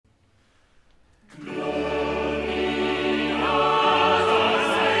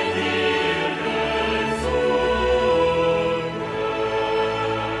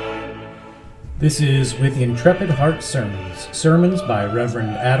This is With Intrepid Heart sermons by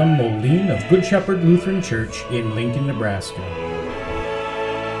Reverend Adam Moline of Good Shepherd Lutheran Church in Lincoln, Nebraska.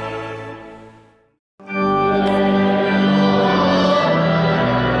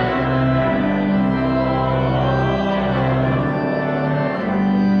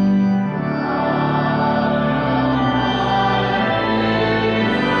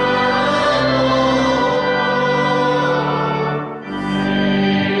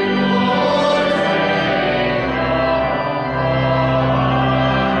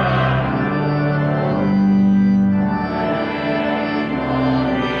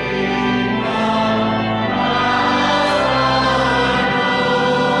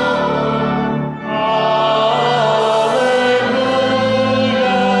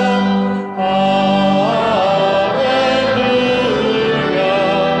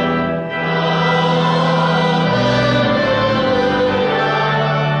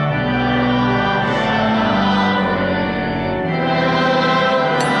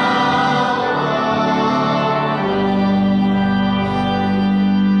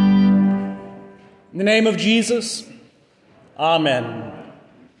 In the name of Jesus, amen.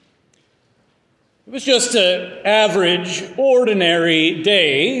 It was just an average, ordinary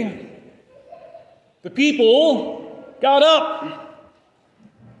day. The people got up.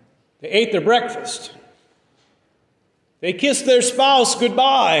 They ate their breakfast. They kissed their spouse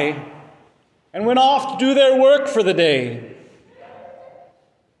goodbye and went off to do their work for the day.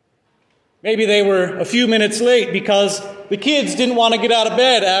 Maybe they were a few minutes late because the kids didn't want to get out of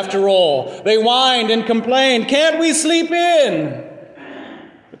bed after all. They whined and complained, "Can't we sleep in?"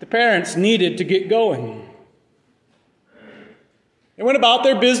 But the parents needed to get going. They went about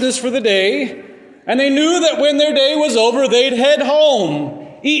their business for the day, and they knew that when their day was over, they'd head home,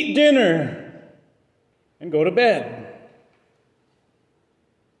 eat dinner, and go to bed.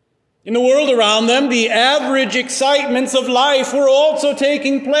 In the world around them, the average excitements of life were also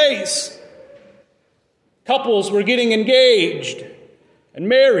taking place. Couples were getting engaged and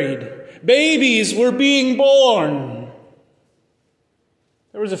married. Babies were being born.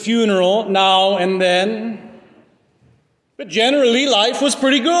 There was a funeral now and then. But generally, life was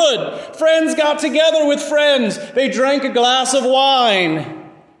pretty good. Friends got together with friends. They drank a glass of wine.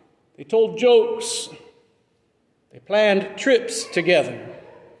 They told jokes. They planned trips together.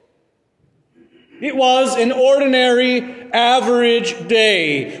 It was an ordinary, average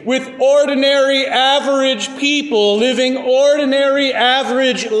day with ordinary, average people living ordinary,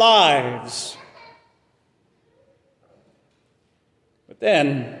 average lives. But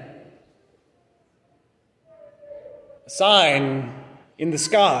then, a sign in the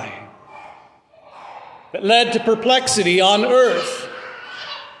sky that led to perplexity on earth.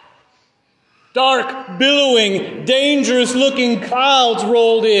 Dark, billowing, dangerous-looking clouds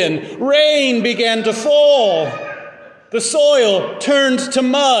rolled in. Rain began to fall. The soil turned to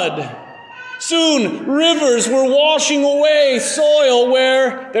mud. Soon, rivers were washing away soil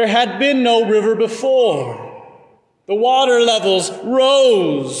where there had been no river before. The water levels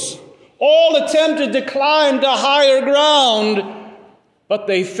rose. All attempted to climb to higher ground, but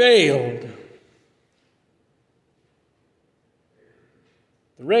they failed.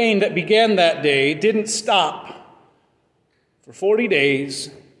 The rain that began that day didn't stop for 40 days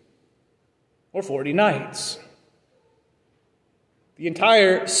or 40 nights. The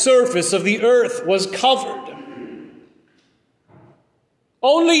entire surface of the earth was covered.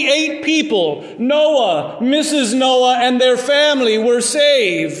 Only 8 people, Noah, Mrs. Noah, and their family were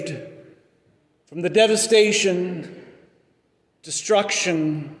saved from the devastation,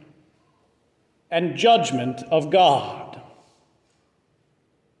 destruction, and judgment of God.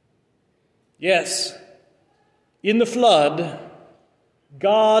 Yes, in the flood,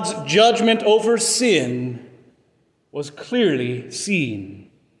 God's judgment over sin was clearly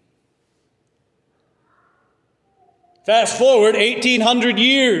seen. Fast forward 1,800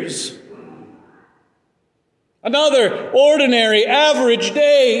 years. Another ordinary, average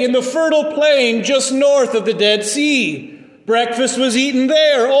day in the fertile plain just north of the Dead Sea. Breakfast was eaten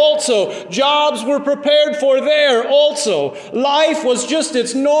there also. Jobs were prepared for there also. Life was just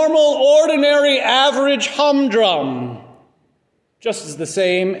its normal, ordinary, average humdrum, just as the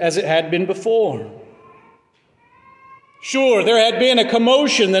same as it had been before. Sure, there had been a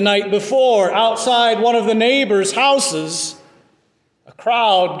commotion the night before outside one of the neighbors' houses, a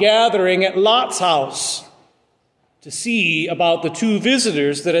crowd gathering at Lot's house to see about the 2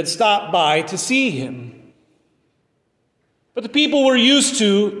 visitors that had stopped by to see him. But the people were used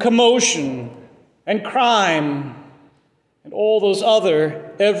to commotion and crime and all those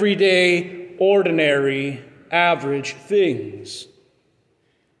other everyday, ordinary, average things.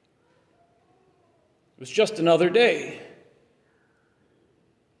 was just another day.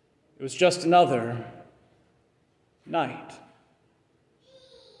 It was just another night.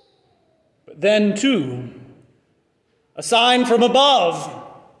 But then, too, a sign from above.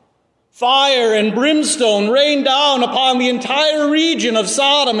 Fire and brimstone rained down upon the entire region of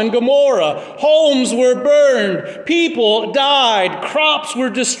Sodom and Gomorrah. Homes were burned, people died, crops were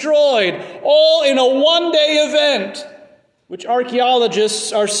destroyed, all in a one-day event, which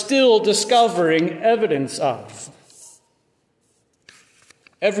archaeologists are still discovering evidence of.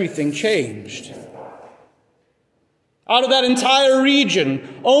 Everything changed. Out of that entire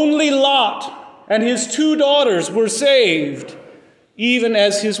region, only Lot and his 2 daughters were saved, even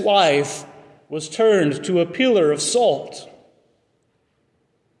as his wife was turned to a pillar of salt.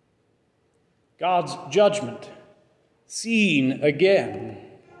 God's judgment, seen again,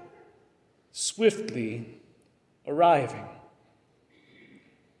 swiftly arriving.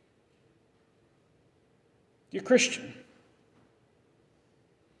 Dear Christian,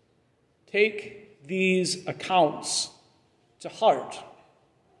 take these accounts to heart.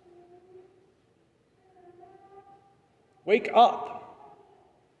 Wake up.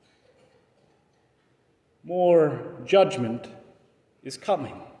 More judgment is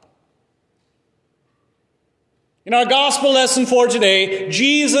coming. In our gospel lesson for today,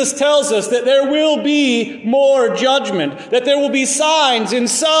 Jesus tells us that there will be more judgment, that there will be signs in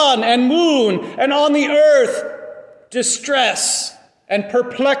sun and moon and on the earth, distress and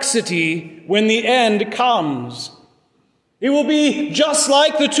perplexity when the end comes. It will be just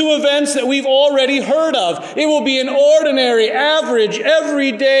like the 2 events that we've already heard of. It will be an ordinary, average,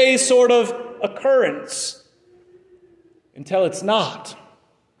 everyday sort of occurrence until it's not.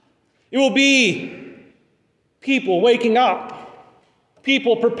 It will be people waking up,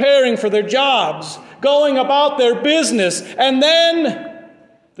 people preparing for their jobs, going about their business, and then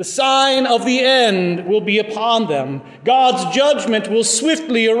the sign of the end will be upon them. God's judgment will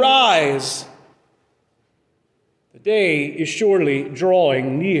swiftly arise. The day is surely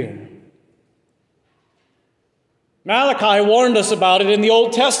drawing near. Malachi warned us about it in the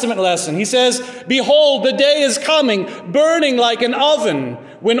Old Testament lesson. He says, "Behold, the day is coming, burning like an oven,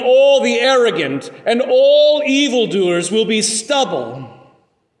 when all the arrogant and all evildoers will be stubble."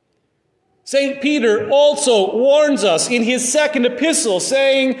 St. Peter also warns us in his 2nd epistle,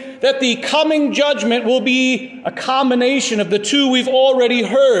 saying that the coming judgment will be a combination of the 2 we've already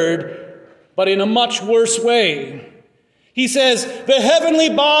heard, but in a much worse way. He says, "The heavenly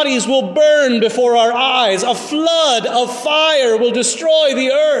bodies will burn before our eyes. A flood of fire will destroy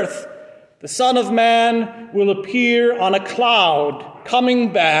the earth. The Son of Man will appear on a cloud,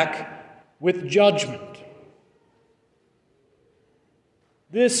 coming back with judgment."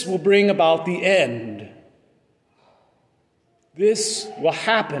 This will bring about the end. This will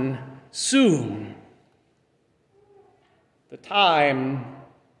happen soon. The time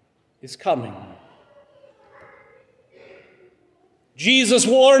is coming. Jesus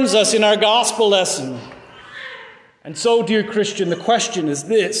warns us in our gospel lesson. And so, dear Christian, the question is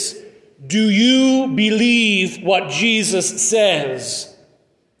this: do you believe what Jesus says?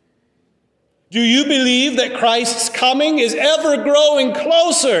 Do you believe that Christ's coming is ever growing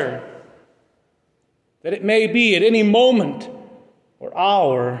closer? That it may be at any moment or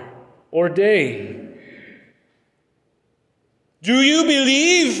hour or day? Do you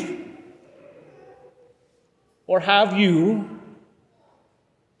believe? Or have you,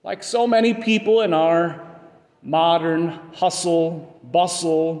 like so many people in our modern hustle,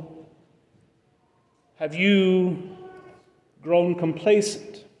 bustle, have you grown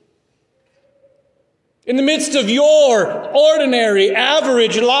complacent? In the midst of your ordinary,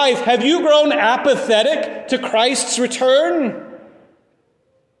 average life, have you grown apathetic to Christ's return?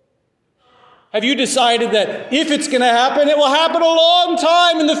 Have you decided that if it's going to happen, it will happen a long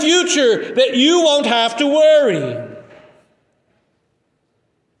time in the future, that you won't have to worry?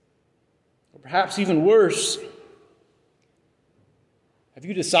 Or perhaps even worse, have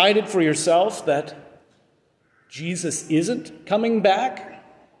you decided for yourself that Jesus isn't coming back?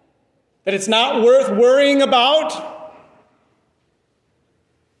 That it's not worth worrying about?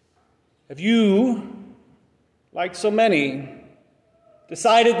 Have you, like so many,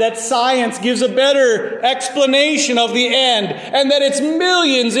 decided that science gives a better explanation of the end, and that it's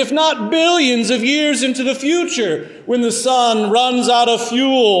millions, if not billions, of years into the future when the sun runs out of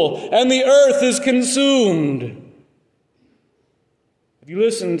fuel and the earth is consumed? Have you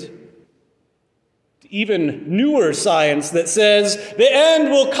listened even newer science that says the end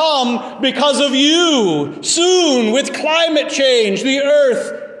will come because of you soon, with climate change, the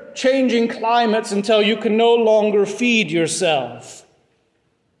earth changing climates until you can no longer feed yourself?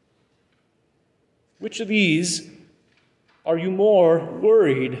 Which of these are you more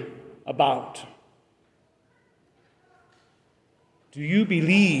worried about? Do you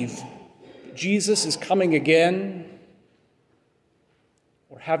believe that Jesus is coming again?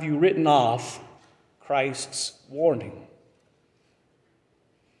 Or have you written off Christ's warning?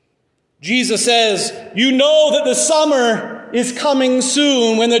 Jesus says, you know that the summer is coming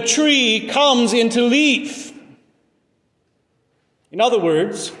soon when the tree comes into leaf. In other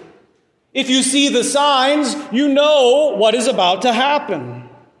words, if you see the signs, you know what is about to happen.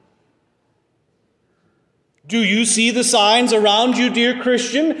 Do you see the signs around you, dear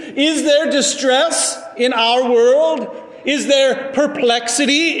Christian? Is there distress in our world? Is there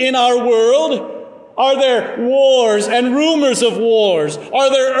perplexity in our world? Are there wars and rumors of wars? Are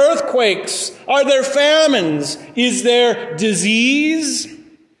there earthquakes? Are there famines? Is there disease?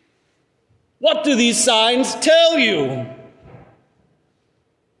 What do these signs tell you?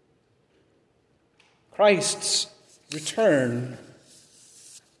 Christ's return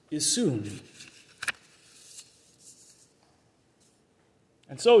is soon.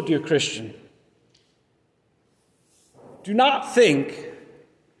 And so, dear Christian, do not think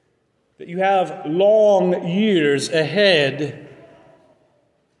that you have long years ahead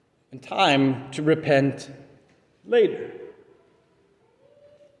and time to repent later.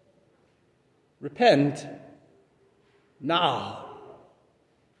 Repent now.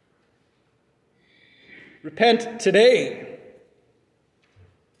 Repent today.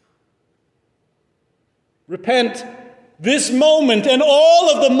 Repent this moment and all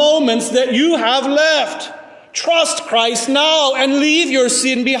of the moments that you have left. Trust Christ now and leave your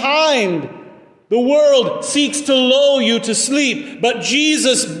sin behind. The world seeks to lull you to sleep, but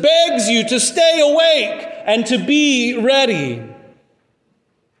Jesus begs you to stay awake and to be ready.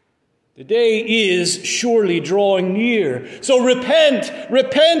 The day is surely drawing near. So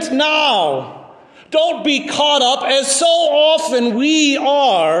repent now. Don't be caught up, as so often we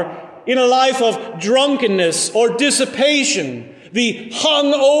are, in a life of drunkenness or dissipation, the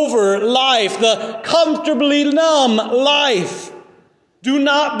hungover life, the comfortably numb life. Do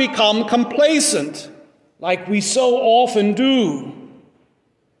not become complacent like we so often do.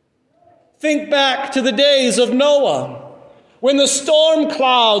 Think back to the days of Noah. When the storm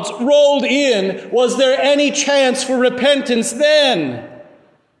clouds rolled in, was there any chance for repentance then?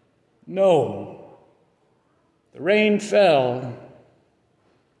 No. The rain fell.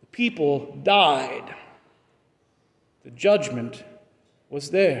 The people died. The judgment was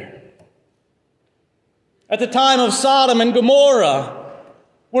there. At the time of Sodom and Gomorrah,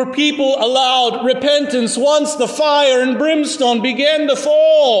 were people allowed repentance once the fire and brimstone began to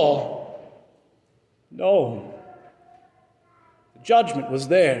fall? No. The judgment was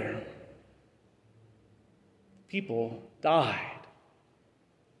there. People died.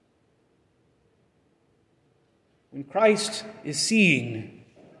 When Christ is seen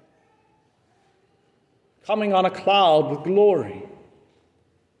coming on a cloud with glory,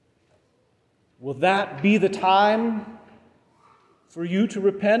 will that be the time for you to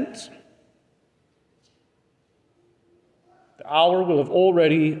repent? The hour will have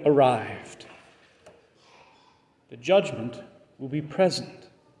already arrived. The judgment will be present.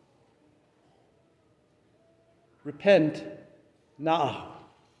 Repent now.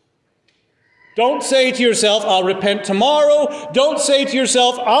 Don't say to yourself, I'll repent tomorrow. Don't say to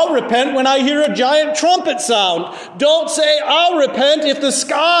yourself, I'll repent when I hear a giant trumpet sound. Don't say, I'll repent if the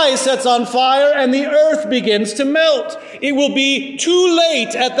sky sets on fire and the earth begins to melt. It will be too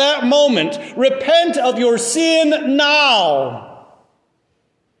late at that moment. Repent of your sin now.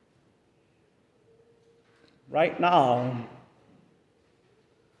 Right now.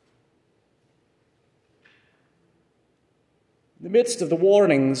 In the midst of the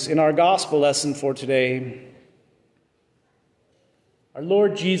warnings in our gospel lesson for today, our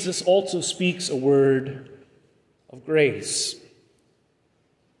Lord Jesus also speaks a word of grace.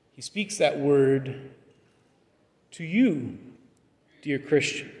 He speaks that word to you, dear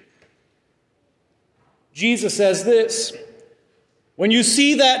Christian. Jesus says this: when you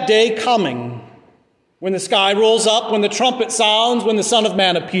see that day coming, when the sky rolls up, when the trumpet sounds, when the Son of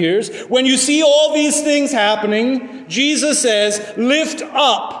Man appears, when you see all these things happening, Jesus says, lift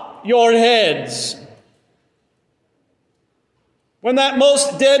up your heads. When that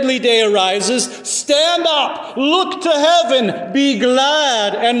most deadly day arises, stand up, look to heaven, be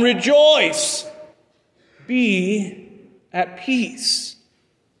glad and rejoice. Be at peace.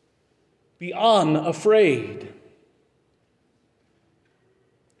 Be unafraid.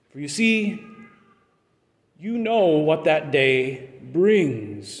 For you see, you know what that day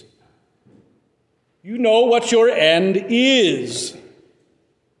brings. You know what your end is.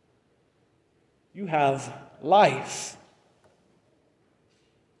 You have life.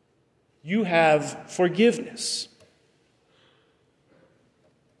 You have forgiveness.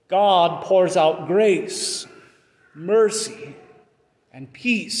 God pours out grace, mercy, and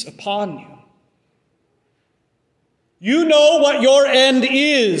peace upon you. You know what your end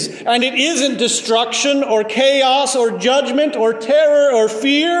is, and it isn't destruction or chaos or judgment or terror or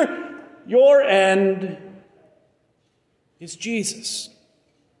fear. Your end is Jesus.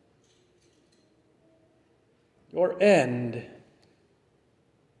 Your end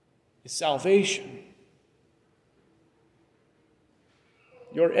is salvation.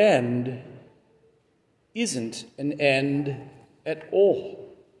 Your end isn't an end at all.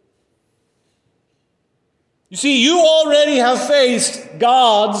 You see, you already have faced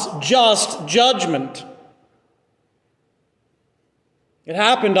God's just judgment. It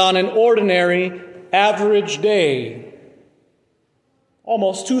happened on an ordinary, average day,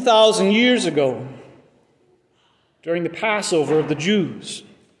 almost 2,000 years ago, during the Passover of the Jews.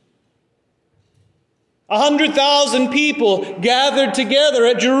 100,000 people gathered together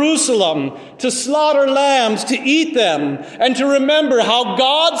at Jerusalem to slaughter lambs, to eat them, and to remember how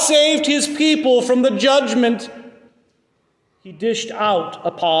God saved his people from the judgment he dished out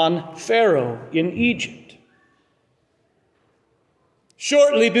upon Pharaoh in Egypt.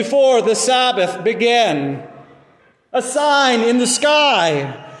 Shortly before the Sabbath began, a sign in the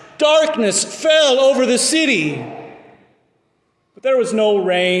sky, darkness fell over the city, but there was no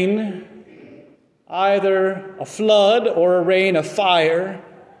rain, either a flood or a rain of fire.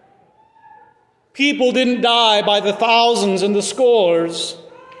 People didn't die by the thousands and the scores.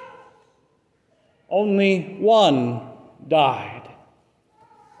 Only one died.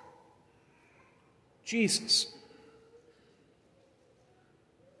 Jesus.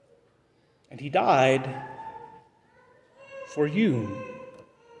 And he died for you,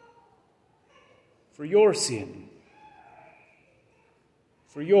 for your sin,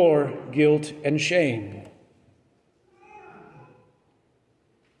 for your guilt and shame.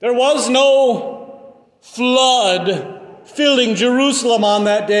 There was no flood filling Jerusalem on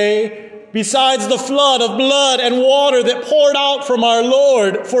that day, besides the flood of blood and water that poured out from our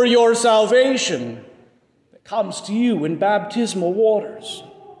Lord for your salvation, that comes to you in baptismal waters.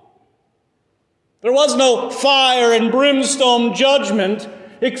 There was no fire and brimstone judgment,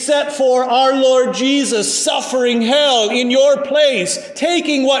 except for our Lord Jesus suffering hell in your place,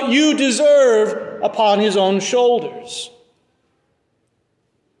 taking what you deserve upon his own shoulders.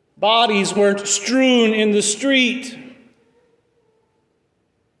 Bodies weren't strewn in the street.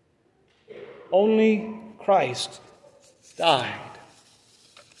 Only Christ died.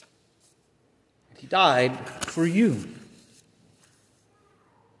 He died for you.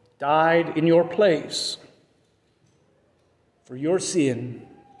 Died in your place. For your sin.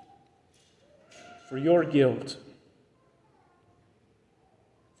 For your guilt.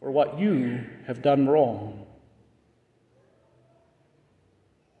 For what you have done wrong.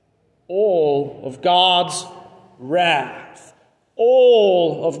 All of God's wrath,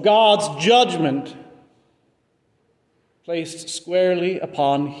 all of God's judgment placed squarely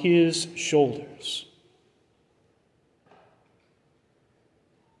upon his shoulders.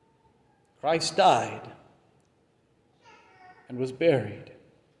 Christ died and was buried.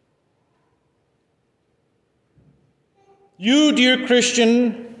 You, dear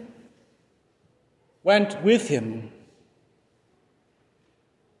Christian, went with him.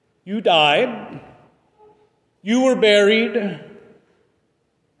 You died, you were buried,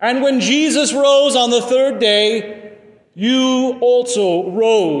 and when Jesus rose on the third day, you also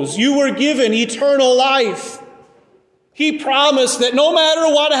rose. You were given eternal life. He promised that no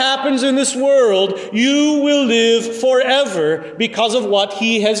matter what happens in this world, you will live forever because of what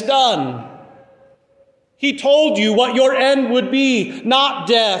he has done. He told you what your end would be: not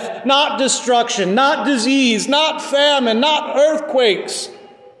death, not destruction, not disease, not famine, not earthquakes,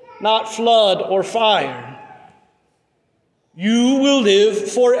 not flood or fire. You will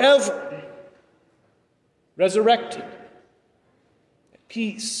live forever, resurrected, at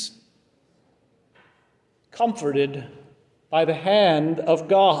peace, comforted by the hand of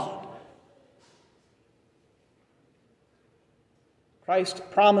God. Christ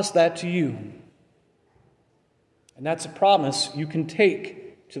promised that to you. And that's a promise you can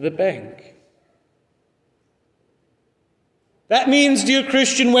take to the bank. That means, dear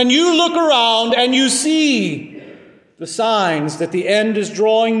Christian, when you look around and you see the signs that the end is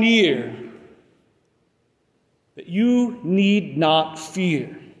drawing near, that you need not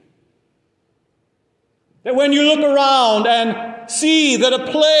fear. That when you look around and see that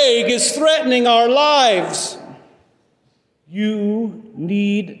a plague is threatening our lives, you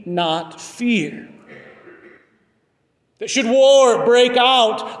need not fear. That should war break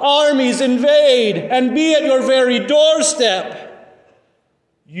out, armies invade, and be at your very doorstep,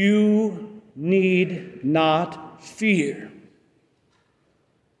 you need not fear.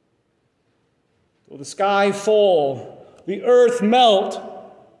 Though the sky fall, the earth melt,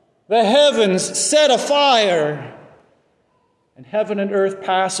 the heavens set afire, and heaven and earth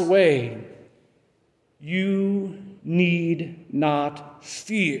pass away, you need not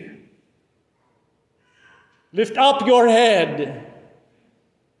fear. Lift up your head.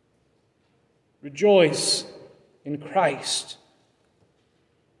 Rejoice in Christ.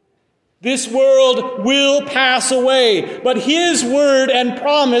 This world will pass away, but His word and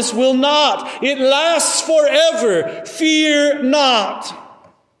promise will not. It lasts forever. Fear not.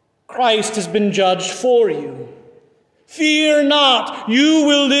 Christ has been judged for you. Fear not. You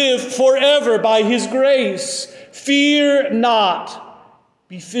will live forever by His grace. Fear not.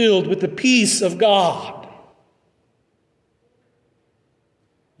 Be filled with the peace of God.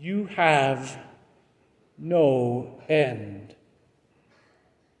 You have no end.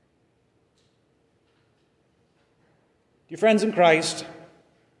 Dear friends in Christ,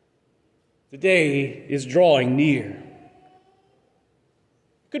 the day is drawing near.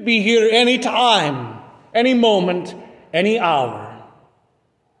 It could be here any time, any moment, any hour.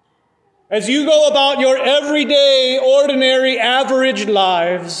 As you go about your everyday, ordinary, average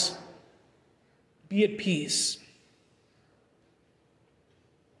lives, be at peace.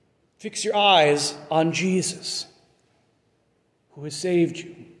 Fix your eyes on Jesus, who has saved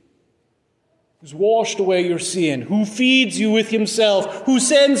you, who's washed away your sin, who feeds you with Himself, who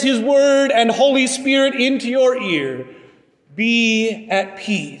sends His Word and Holy Spirit into your ear. Be at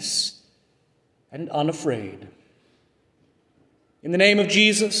peace and unafraid. In the name of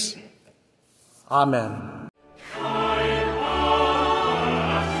Jesus, Amen.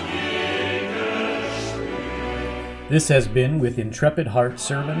 This has been With Intrepid Hearts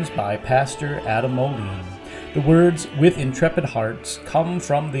Sermons by Pastor Adam Moline. The words "with intrepid hearts" come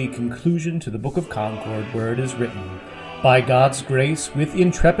from the conclusion to the Book of Concord, where it is written, "By God's grace, with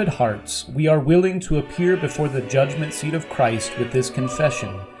intrepid hearts, we are willing to appear before the judgment seat of Christ with this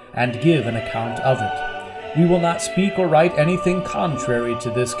confession, and give an account of it. We will not speak or write anything contrary to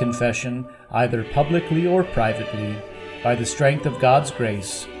this confession, either publicly or privately. By the strength of God's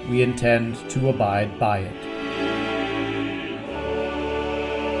grace, we intend to abide by it."